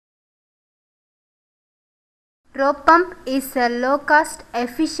Rope pump is a low-cost,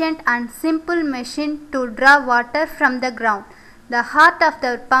 efficient and simple machine to draw water from the ground. The heart of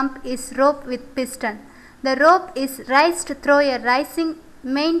the pump is rope with piston. The rope is raised through a rising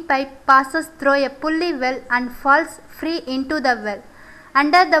main pipe, passes through a pulley well and falls free into the well.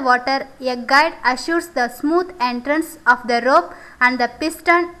 Under the water, a guide assures the smooth entrance of the rope and the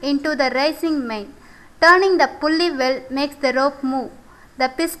piston into the rising main. Turning the pulley well makes the rope move. The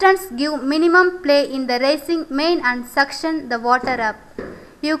pistons give minimum play in the rising main and suction the water up.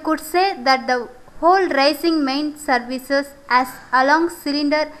 You could say that the whole rising main services as a long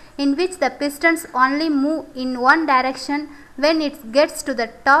cylinder in which the pistons only move in one direction. When it gets to the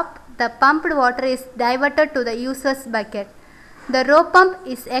top, the pumped water is diverted to the user's bucket. The rope pump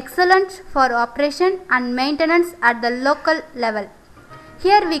is excellent for operation and maintenance at the local level.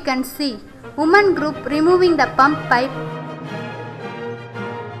 Here we can see woman group removing the pump pipe.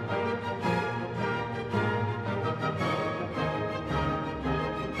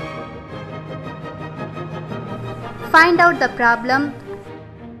 Find out the problem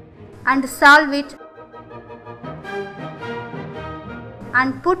and solve it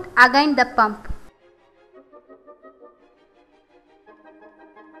and put again the pump.